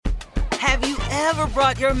Have you ever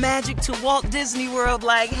brought your magic to Walt Disney World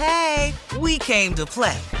like, hey, we came to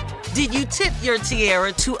play? Did you tip your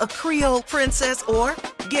tiara to a Creole princess or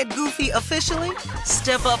get goofy officially?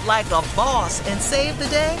 Step up like a boss and save the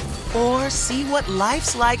day? Or see what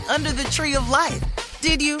life's like under the tree of life?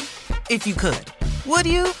 Did you? If you could. Would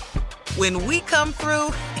you? When we come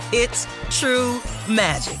through, it's true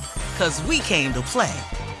magic. 'Cause we came to play.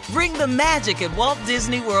 Bring the magic at Walt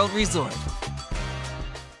Disney World Resort.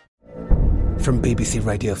 From BBC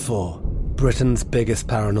Radio 4, Britain's biggest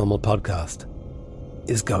paranormal podcast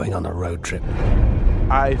is going on a road trip.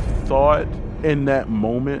 I thought in that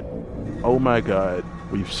moment, oh my God,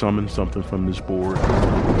 we've summoned something from this board.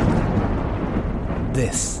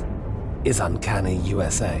 This is Uncanny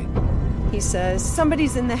USA. He says,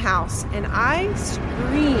 somebody's in the house, and I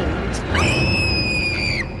screamed.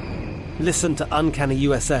 Listen to Uncanny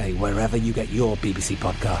USA wherever you get your BBC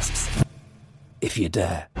podcasts, if you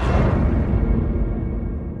dare.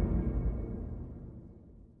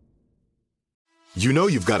 You know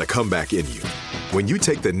you've got a comeback in you. When you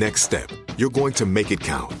take the next step, you're going to make it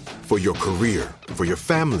count. For your career, for your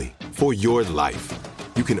family, for your life.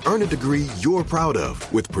 You can earn a degree you're proud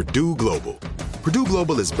of with Purdue Global. Purdue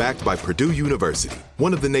Global is backed by Purdue University,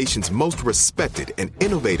 one of the nation's most respected and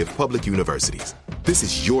innovative public universities. This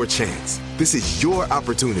is your chance. This is your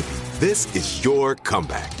opportunity. This is your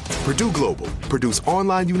comeback. Purdue Global, Purdue's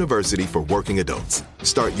online university for working adults.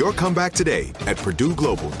 Start your comeback today at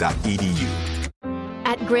purdueglobal.edu.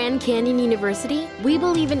 At Grand Canyon University, we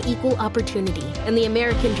believe in equal opportunity, and the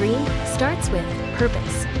American dream starts with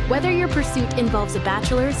purpose. Whether your pursuit involves a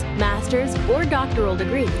bachelor's, master's, or doctoral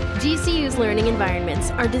degree, GCU's learning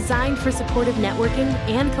environments are designed for supportive networking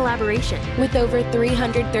and collaboration. With over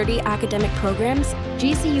 330 academic programs,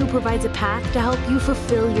 GCU provides a path to help you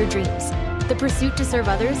fulfill your dreams. The pursuit to serve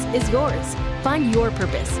others is yours. Find your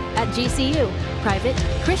purpose at GCU. Private,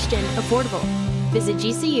 Christian, affordable. Visit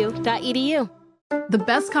gcu.edu. The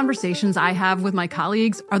best conversations I have with my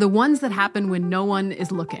colleagues are the ones that happen when no one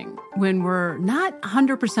is looking, when we're not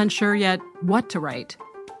 100% sure yet what to write.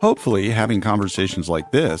 Hopefully, having conversations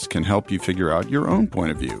like this can help you figure out your own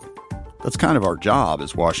point of view. That's kind of our job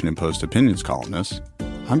as Washington Post opinions columnists.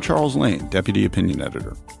 I'm Charles Lane, Deputy Opinion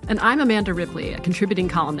Editor. And I'm Amanda Ripley, a contributing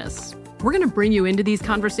columnist. We're going to bring you into these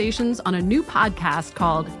conversations on a new podcast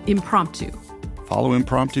called Impromptu. Follow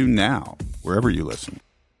Impromptu now, wherever you listen.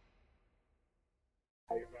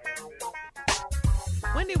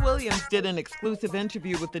 Wendy Williams did an exclusive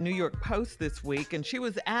interview with the New York Post this week, and she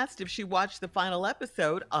was asked if she watched the final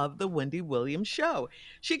episode of The Wendy Williams Show.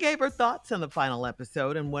 She gave her thoughts on the final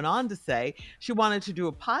episode and went on to say she wanted to do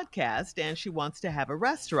a podcast and she wants to have a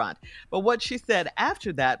restaurant. But what she said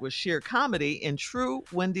after that was sheer comedy in true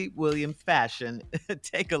Wendy Williams fashion.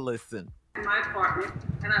 Take a listen. In my apartment,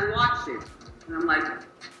 and I watched it, and I'm like,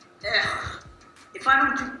 ugh. If I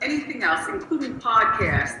don't do anything else, including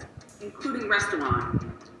podcasts, including restaurant,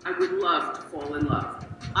 I would love to fall in love.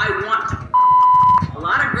 I want to. A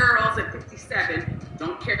lot of girls at 57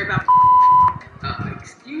 don't care about.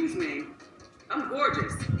 Excuse me, I'm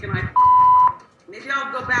gorgeous. Can I? Maybe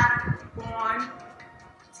I'll go back on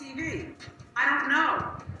TV. I don't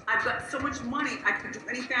know. I've got so much money, I can do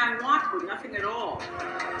anything I want for nothing at all.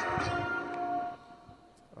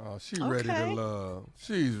 Oh, she's ready to love.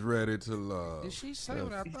 She's ready to love. Did she say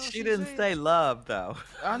what I thought she didn't say love, though.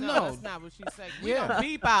 I know. No, that's not what she said. We don't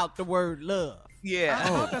beep out the word love. Yeah. I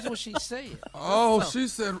thought that's what she said. Oh, she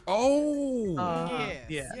said, oh.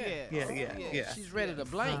 Yeah. She's ready to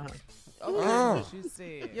blank. That's what she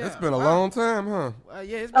said. Yeah. It's been a long time, huh?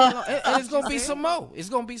 Yeah, it's been long. And it's going to be some more. It's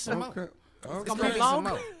going to be some more. Okay. It's going to be some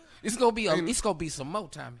more. It's gonna be some more,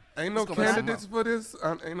 Tommy. Ain't no candidates for this.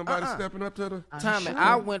 Ain't nobody stepping up to the. Tommy, sure.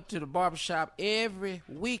 I went to the barbershop every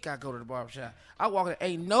week. I go to the barbershop. I walk in.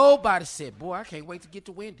 Ain't nobody said, "Boy, I can't wait to get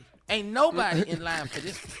to Wendy." Ain't nobody in line for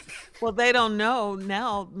this. Well, they don't know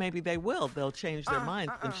now. Maybe they will. They'll change their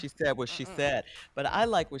minds when she said what she said. But I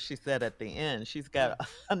like what she said at the end. She's got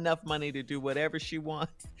enough money to do whatever she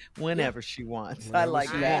wants, whenever she wants. I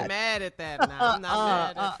like that. I ain't mad at that now. I'm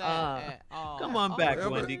not mad at that at all. Come on back,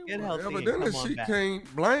 Wendy. Get healthy. Evidently, she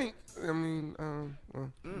can't blank. I mean,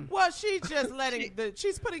 well, she's just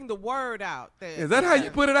she's putting the word out there. Is that how you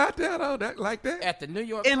put it out there, though? Like that? At the New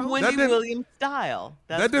York in Post? Wendy Williams style.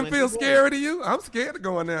 That didn't feel scary to you? I'm scared of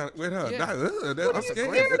going down with her. Yeah. I'm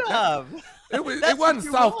scared of? It wasn't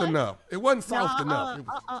soft enough. It wasn't soft enough.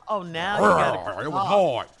 Oh, now you got to. It was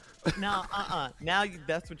hard. Now, now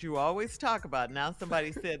that's what you always talk about. Now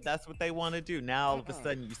somebody said that's what they want to do. Now all of a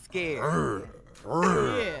sudden you're scared.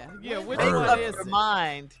 Yeah. Which Make one up is your it?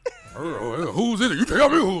 mind. Who's in it? You tell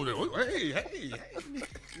me who's in it.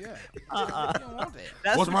 Hey. Yeah. You don't want that.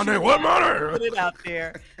 That's What's my you name? What's my name? Put it out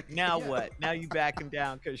there. Now what? Now you backing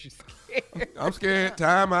down because you're scared. I'm scared.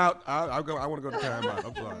 Time out. I want to go to time out.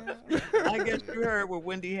 I'm sorry. I guess you heard what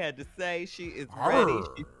Wendy had to say. She is ready.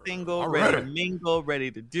 She's single, ready to mingle, ready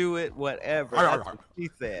to do it, whatever. That's what she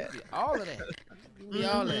said. All of that.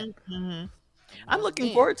 All that. Mm-hmm. I'm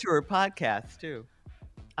looking forward to her podcast, too.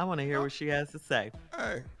 I want to hear what she has to say.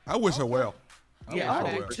 Hey, I wish her well.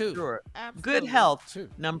 Too. Sure. Good health,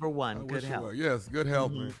 number one. Good health. Well. Yes, good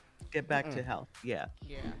health, man. Get back to health. Yeah.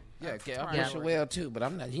 I wish her well too, but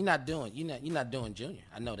I'm not. You're not doing Junior.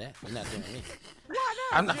 I know that. You're not doing me. Why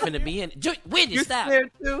not? I'm not finna be in. Wendy, stop. You're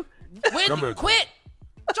scared too. Wendy, quit.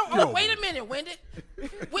 Wait a minute, Wendy.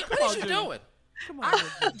 What is you doing? Come on.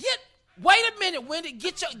 Wait a minute, Wendy.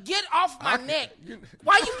 Get off my neck.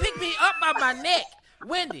 Why you pick me up by my neck,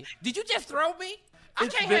 Wendy? Did you just throw me?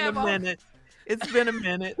 It's been a minute. It's been a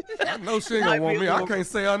minute. I know she ain't gonna want me. I can't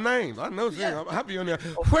say her name. I know she ain't. I'll be on there.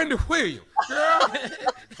 Wendy Williams. Girl.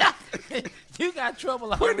 You got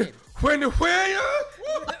trouble already. Wendy Williams.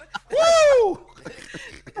 Woo!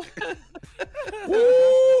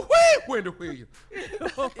 Woo! Wendy Williams.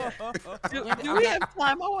 Do we have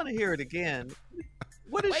time? I want to hear it again.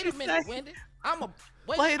 What did she say? Wait a minute, Wendy.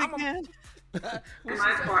 Play it again. In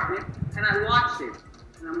my apartment, and I watched it,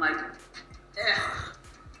 and I'm like, ugh.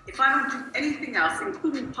 If I don't do anything else,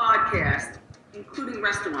 including podcast, including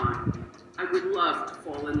restaurant, I would love to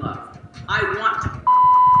fall in love. I want to.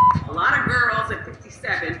 A lot of girls at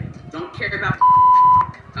 57 don't care about.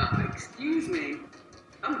 Excuse me,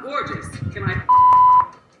 I'm gorgeous. Can I?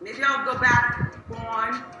 Maybe I'll go back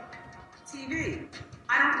on TV.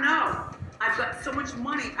 I don't know. I've got so much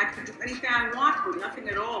money, I can do anything I want for nothing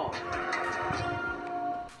at all.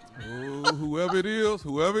 Oh, whoever it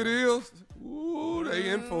is, ooh, they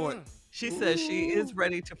in for it. She says she is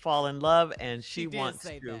ready to fall in love, and she wants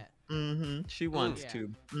say to. that. Mm-hmm. She wants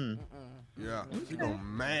to. Yeah, she's gonna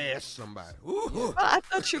mash somebody. Well, I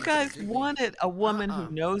thought you guys wanted a woman who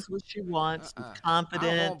knows what she wants, who's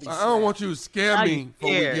confident. I don't want you to scare me before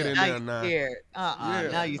we get in there now. Scared.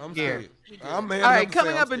 Now you're scared. I'm All right,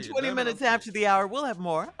 coming up in 20 minutes after the hour, we'll have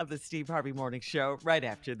more of the Steve Harvey Morning Show right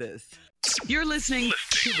after this. You're listening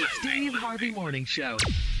to the Steve Harvey Morning Show.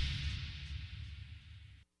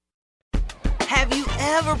 Have you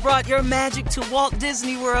ever brought your magic to Walt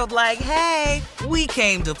Disney World like, hey, we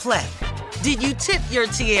came to play? Did you tip your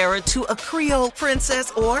tiara to a Creole princess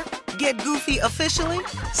or get goofy officially?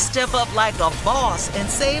 Step up like a boss and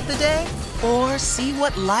save the day? Or see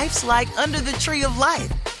what life's like under the tree of life?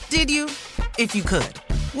 Did you? If you could.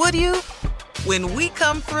 Would you? When we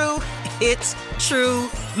come through, it's true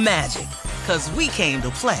magic. 'Cause we came to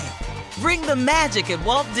play. Bring the magic at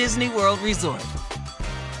Walt Disney World Resort.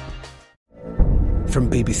 From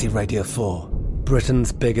BBC Radio 4,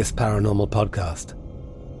 Britain's biggest paranormal podcast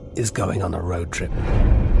is going on a road trip.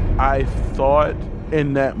 I thought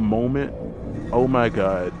in that moment, oh my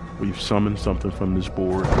God, we've summoned something from this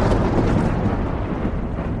board.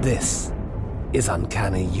 This is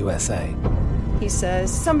Uncanny USA. He says,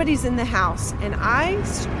 somebody's in the house, and I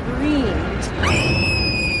screamed.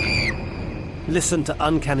 Listen to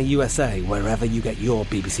Uncanny USA wherever you get your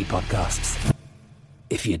BBC podcasts,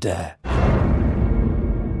 if you dare.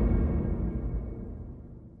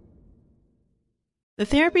 The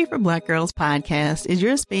Therapy for Black Girls podcast is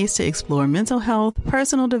your space to explore mental health,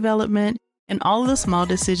 personal development, and all of the small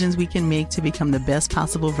decisions we can make to become the best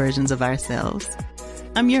possible versions of ourselves.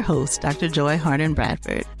 I'm your host, Dr. Joy Harden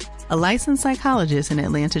Bradford, a licensed psychologist in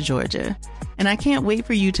Atlanta, Georgia, and I can't wait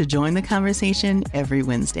for you to join the conversation every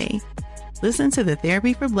Wednesday. Listen to the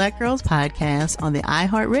Therapy for Black Girls podcast on the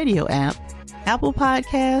iHeartRadio app, Apple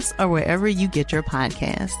Podcasts, or wherever you get your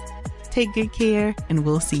podcasts. Take good care, and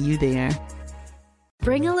we'll see you there.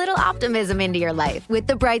 Bring a little optimism into your life with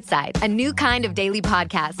The Bright Side, a new kind of daily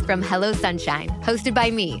podcast from Hello Sunshine, hosted by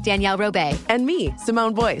me, Danielle Robay. And me,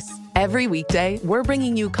 Simone Boyce. Every weekday, we're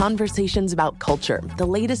bringing you conversations about culture, the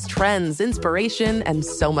latest trends, inspiration, and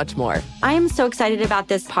so much more. I am so excited about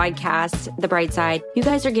this podcast, The Bright Side. You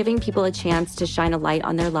guys are giving people a chance to shine a light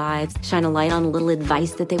on their lives, shine a light on a little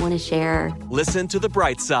advice that they want to share. Listen to The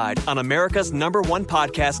Bright Side on America's #1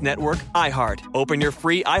 podcast network, iHeart. Open your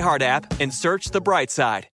free iHeart app and search The Bright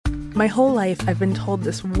Side. My whole life, I've been told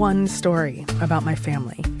this one story about my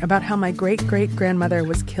family, about how my great-great-grandmother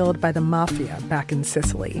was killed by the mafia back in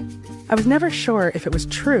Sicily. I was never sure if it was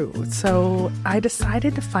true, so I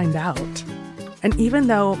decided to find out. And even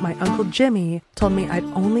though my Uncle Jimmy told me I'd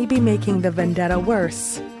only be making the vendetta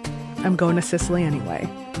worse, I'm going to Sicily anyway.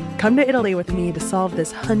 Come to Italy with me to solve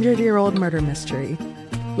this 100-year-old murder mystery.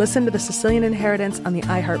 Listen to The Sicilian Inheritance on the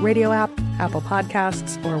iHeartRadio app, Apple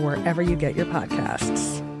Podcasts, or wherever you get your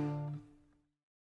podcasts.